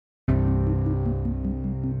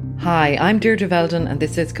Hi, I'm Deirdre Veldon and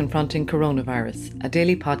this is Confronting Coronavirus, a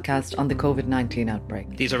daily podcast on the COVID-19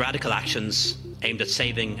 outbreak. These are radical actions aimed at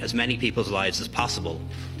saving as many people's lives as possible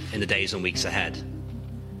in the days and weeks ahead.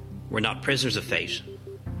 We're not prisoners of fate.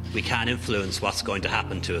 We can influence what's going to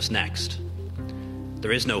happen to us next.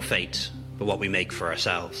 There is no fate but what we make for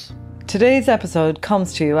ourselves. Today's episode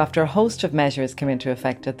comes to you after a host of measures came into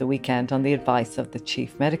effect at the weekend on the advice of the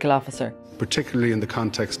Chief Medical Officer. Particularly in the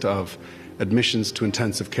context of admissions to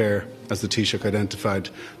intensive care, as the Taoiseach identified,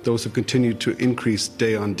 those have continued to increase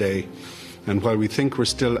day on day. And while we think we're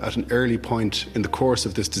still at an early point in the course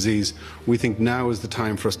of this disease, we think now is the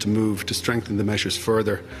time for us to move to strengthen the measures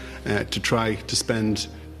further, to try to spend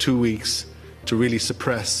 2 weeks to really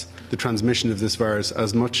suppress the transmission of this virus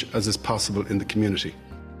as much as is possible in the community.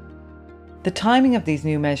 The timing of these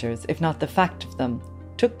new measures, if not the fact of them,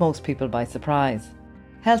 took most people by surprise.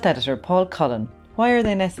 Health editor Paul Cullen, why are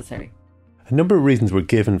they necessary? A number of reasons were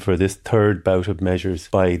given for this third bout of measures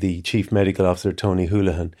by the Chief Medical Officer, Tony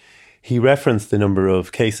Holohan. He referenced the number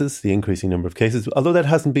of cases, the increasing number of cases, although that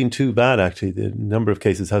hasn't been too bad actually. The number of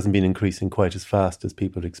cases hasn't been increasing quite as fast as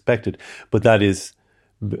people expected, but that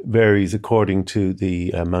varies according to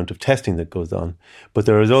the amount of testing that goes on. But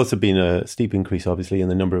there has also been a steep increase, obviously, in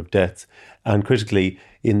the number of deaths and critically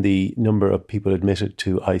in the number of people admitted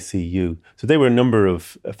to ICU. So there were a number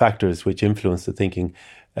of factors which influenced the thinking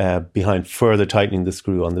behind further tightening the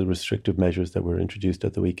screw on the restrictive measures that were introduced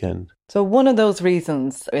at the weekend. So one of those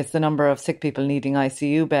reasons is the number of sick people needing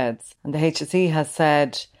ICU beds. And the HSE has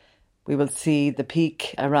said we will see the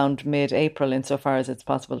peak around mid-April insofar as it's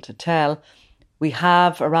possible to tell. We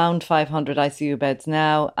have around 500 ICU beds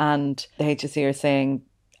now, and the HSE are saying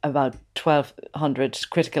about 1,200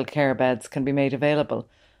 critical care beds can be made available.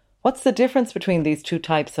 What's the difference between these two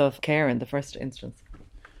types of care in the first instance?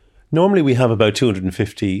 Normally we have about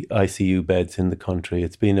 250 ICU beds in the country.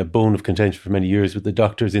 It's been a bone of contention for many years with the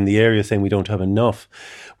doctors in the area saying we don't have enough.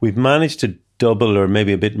 We've managed to double or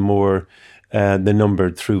maybe a bit more the number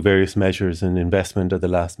through various measures and investment at the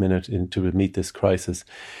last minute to meet this crisis.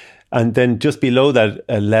 And then just below that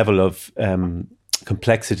level of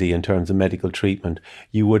complexity in terms of medical treatment,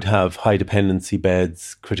 you would have high dependency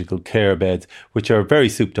beds, critical care beds, which are very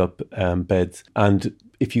souped up beds. And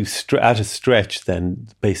if you at a stretch, then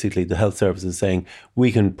basically the health service is saying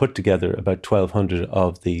we can put together about 1,200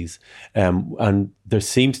 of these. And there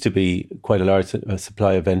seems to be quite a large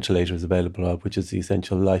supply of ventilators available, which is the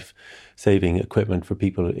essential life-saving equipment for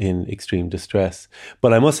people in extreme distress.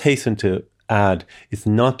 But I must hasten to add, it's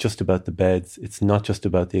not just about the beds, it's not just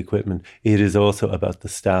about the equipment, it is also about the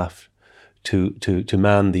staff to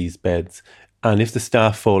man these beds. And if the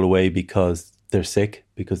staff fall away because they're sick,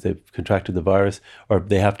 because they've contracted the virus, or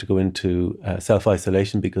they have to go into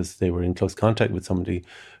self-isolation because they were in close contact with somebody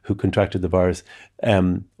who contracted the virus,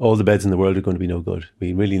 all the beds in the world are going to be no good.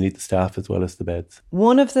 We really need the staff as well as the beds.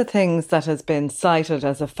 One of the things that has been cited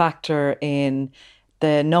as a factor in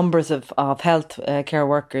the numbers of health care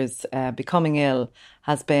workers becoming ill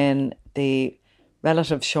has been the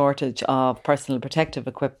relative shortage of personal protective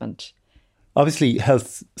equipment. Obviously,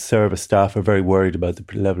 health service staff are very worried about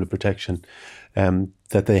the level of protection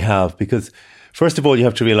that they have because, first of all, you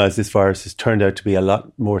have to realise this virus has turned out to be a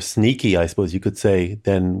lot more sneaky, I suppose you could say,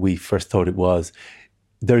 than we first thought it was.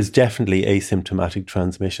 There's definitely asymptomatic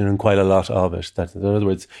transmission and quite a lot of it. That, in other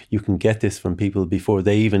words, you can get this from people before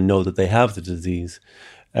they even know that they have the disease.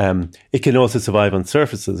 It can also survive on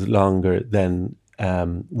surfaces longer than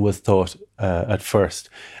was thought at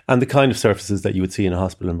first. And the kind of surfaces that you would see in a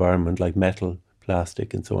hospital environment, like metal,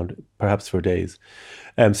 plastic and so on, perhaps for days.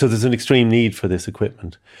 So there's an extreme need for this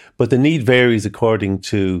equipment. But the need varies according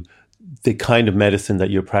to the kind of medicine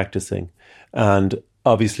that you're practicing. And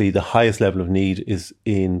obviously, the highest level of need is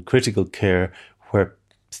in critical care, where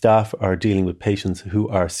staff are dealing with patients who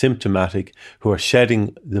are symptomatic, who are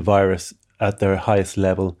shedding the virus at their highest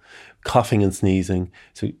level, coughing and sneezing.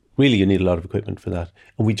 So really, you need a lot of equipment for that.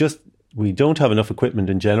 And we don't have enough equipment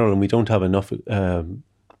in general, and we don't have enough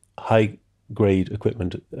high-grade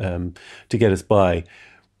equipment to get us by.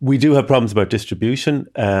 We do have problems about distribution.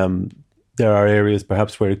 There are areas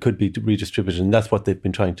perhaps where it could be redistributed, and that's what they've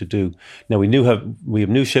been trying to do. Now, we have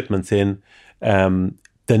new shipments in. The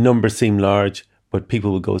numbers seem large, but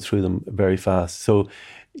people will go through them very fast. So,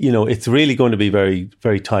 it's really going to be very,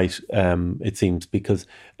 very tight, it seems, because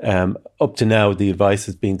up to now, the advice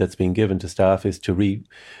that's being given to staff is to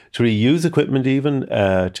reuse equipment even,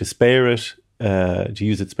 to spare it, to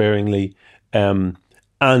use it sparingly, and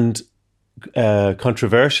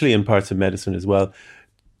controversially in parts of medicine as well,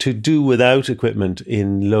 to do without equipment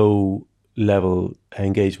in low-level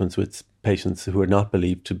engagements with patients who are not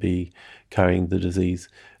believed to be carrying the disease.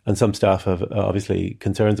 And some staff have obviously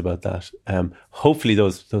concerns about that. Hopefully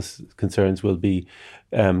those concerns will be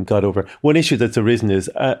got over. One issue that's arisen is,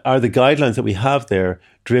 are the guidelines that we have there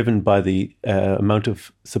driven by the amount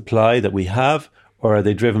of supply that we have, or are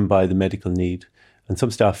they driven by the medical need? And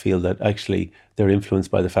some staff feel that actually they're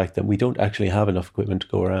influenced by the fact that we don't actually have enough equipment to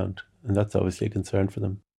go around. And that's obviously a concern for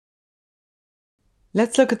them.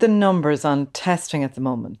 Let's look at the numbers on testing at the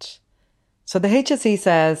moment. So the HSE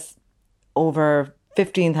says over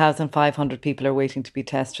 15,500 people are waiting to be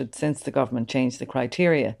tested since the government changed the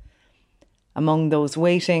criteria. Among those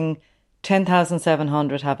waiting,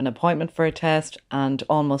 10,700 have an appointment for a test and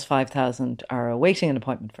almost 5,000 are awaiting an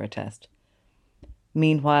appointment for a test.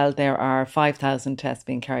 Meanwhile, there are 5,000 tests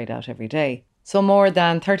being carried out every day. So more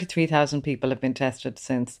than 33,000 people have been tested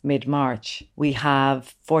since mid-March. We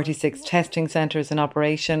have 46 testing centres in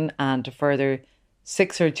operation and a further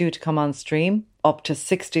 6 are due to come on stream. Up to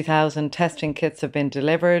 60,000 testing kits have been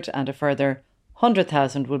delivered and a further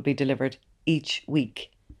 100,000 will be delivered each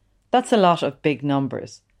week. That's a lot of big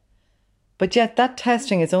numbers. But yet that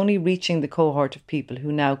testing is only reaching the cohort of people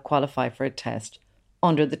who now qualify for a test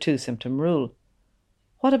under the 2-symptom rule.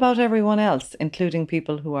 What about everyone else, including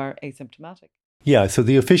people who are asymptomatic? Yeah, so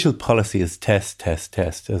the official policy is test, test,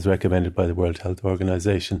 test, as recommended by the World Health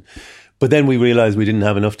Organization. But then we realised we didn't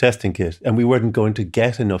have enough testing kit and we weren't going to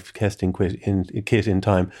get enough testing kit in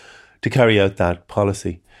time to carry out that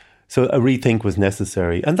policy. So a rethink was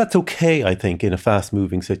necessary. And that's okay, I think, in a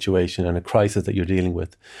fast-moving situation and a crisis that you're dealing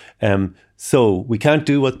with. So we can't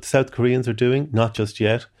do what the South Koreans are doing, not just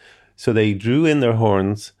yet. So they drew in their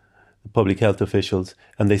horns, the public health officials,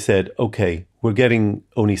 and they said, okay, we're getting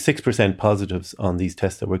only 6% positives on these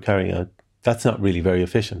tests that we're carrying out. That's not really very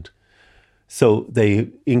efficient. So they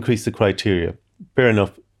increased the criteria. Fair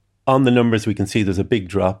enough. On the numbers, we can see there's a big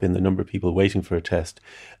drop in the number of people waiting for a test.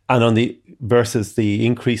 And on the versus the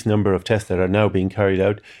increased number of tests that are now being carried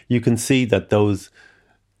out, you can see that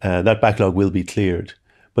that backlog will be cleared.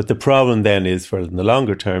 But the problem then is, for the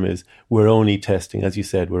longer term, is we're only testing, as you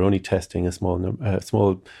said, we're only testing a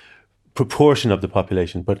small proportion of the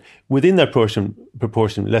population. But within that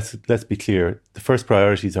proportion, let's be clear, the first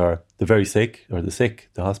priorities are the very sick, or the sick,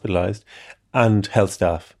 the hospitalised, and health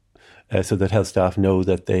staff, so that health staff know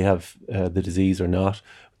that they have the disease or not,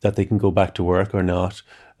 that they can go back to work or not,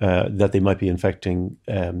 that they might be infecting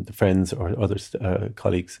the friends or other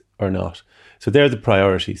colleagues or not. So they're the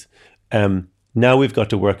priorities. Now we've got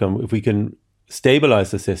to work on, if we can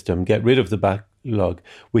stabilise the system, get rid of the backlog,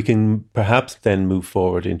 we can perhaps then move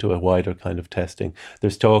forward into a wider kind of testing.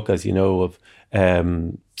 There's talk, as you know, of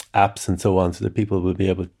apps and so on, so that people will be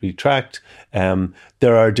able to be tracked.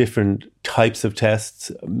 There are different types of tests.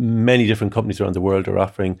 Many different companies around the world are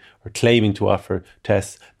offering or claiming to offer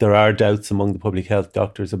tests. There are doubts among the public health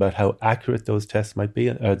doctors about how accurate those tests might be,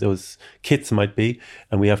 or those kits might be,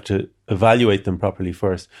 and we have to evaluate them properly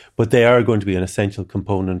first. But they are going to be an essential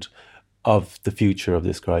component of the future of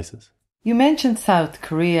this crisis. You mentioned South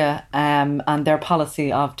Korea and their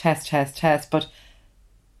policy of test, but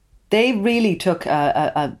they really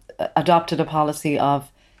adopted a policy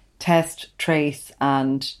of test, trace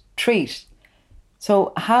and treat.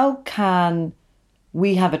 So how can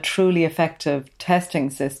we have a truly effective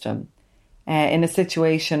testing system in a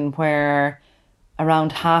situation where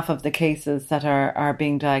around half of the cases that are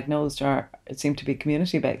being diagnosed seem to be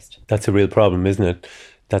community-based? That's a real problem, isn't it?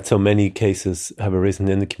 That so many cases have arisen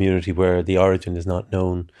in the community where the origin is not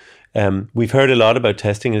known. We've heard a lot about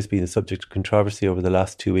testing. It's been a subject of controversy over the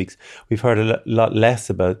last 2 weeks. We've heard a lot less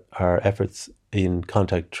about our efforts in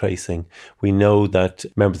contact tracing. We know that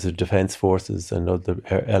members of defence forces and other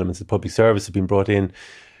elements of public service have been brought in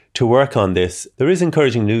to work on this. There is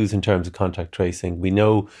encouraging news in terms of contact tracing. We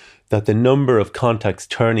know that the number of contacts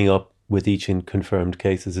turning up with each in confirmed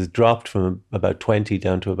cases has dropped from about 20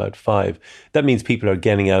 down to about 5. That means people are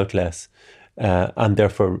getting out less and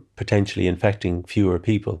therefore potentially infecting fewer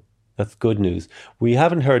people. That's good news. We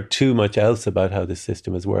haven't heard too much else about how this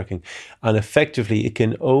system is working. And effectively, it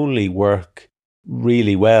can only work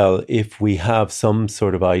really well if we have some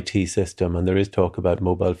sort of IT system, and there is talk about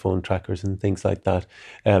mobile phone trackers and things like that,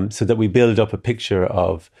 so that we build up a picture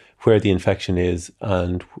of where the infection is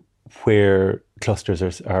and where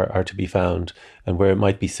clusters are to be found and where it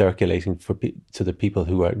might be circulating so that people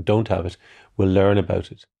who don't have it will learn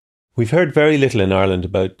about it. We've heard very little in Ireland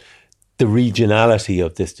about the regionality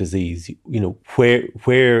of this disease. You know,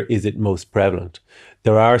 where is it most prevalent?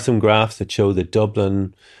 There are some graphs that show that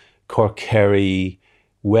Dublin, Cork, Kerry,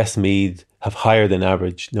 Westmeath have higher than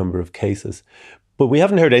average number of cases. But we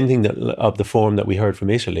haven't heard anything of the form that we heard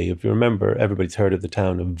from Italy. If you remember, everybody's heard of the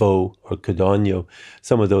town of Vo or Codogno,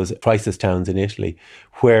 some of those crisis towns in Italy,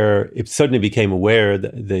 where it suddenly became aware,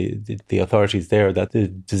 the authorities there, that the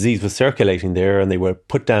disease was circulating there, and they were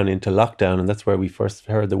put down into lockdown. And that's where we first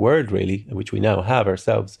heard the word, really, which we now have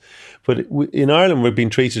ourselves. But in Ireland, we're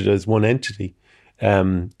being treated as one entity,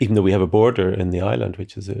 even though we have a border in the island,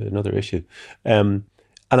 which is another issue. And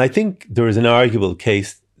I think there is an arguable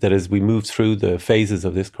case that as we move through the phases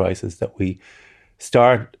of this crisis, that we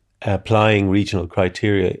start applying regional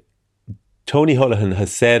criteria. Tony Holohan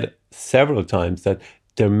has said several times that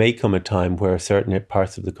there may come a time where certain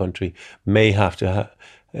parts of the country may have to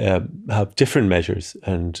have different measures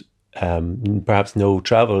and perhaps no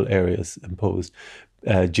travel areas imposed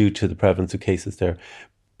due to the prevalence of cases there.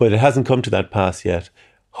 But it hasn't come to that pass yet.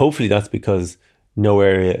 Hopefully that's because no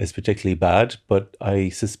area is particularly bad, but I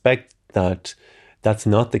suspect that that's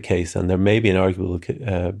not the case, and there may be an arguable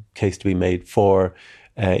case to be made for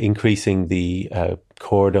increasing the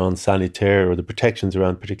cordon sanitaire or the protections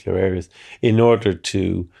around particular areas in order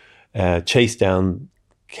to chase down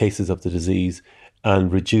cases of the disease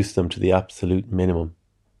and reduce them to the absolute minimum.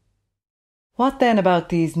 What then about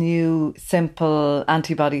these new simple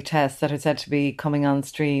antibody tests that are said to be coming on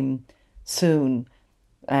stream soon,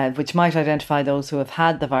 which might identify those who have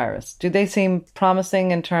had the virus? Do they seem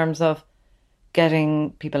promising in terms of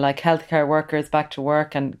getting people like healthcare workers back to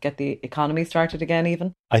work and get the economy started again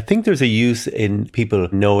even? I think there's a use in people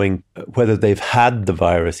knowing whether they've had the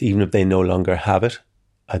virus, even if they no longer have it.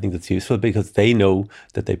 I think that's useful because they know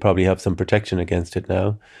that they probably have some protection against it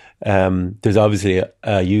now. There's obviously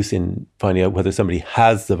a use in finding out whether somebody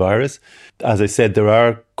has the virus. As I said, there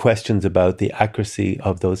are questions about the accuracy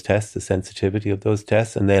of those tests, the sensitivity of those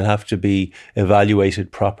tests, and they'll have to be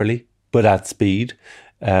evaluated properly, but at speed.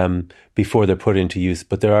 Before they're put into use.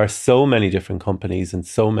 But there are so many different companies and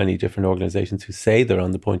so many different organisations who say they're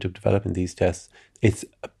on the point of developing these tests. It's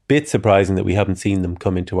a bit surprising that we haven't seen them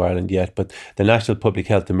come into Ireland yet, but the National Public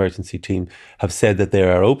Health Emergency Team have said that they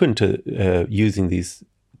are open to using these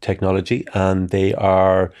technology, and they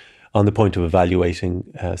are on the point of evaluating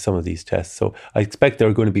some of these tests. So I expect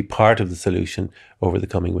they're going to be part of the solution over the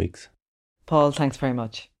coming weeks. Paul, thanks very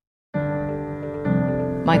much.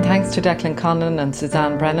 My thanks to Declan Conlon and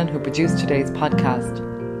Suzanne Brennan, who produced today's podcast.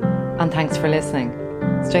 And thanks for listening.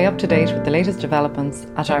 Stay up to date with the latest developments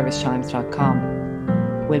at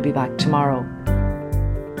irishtimes.com. We'll be back tomorrow.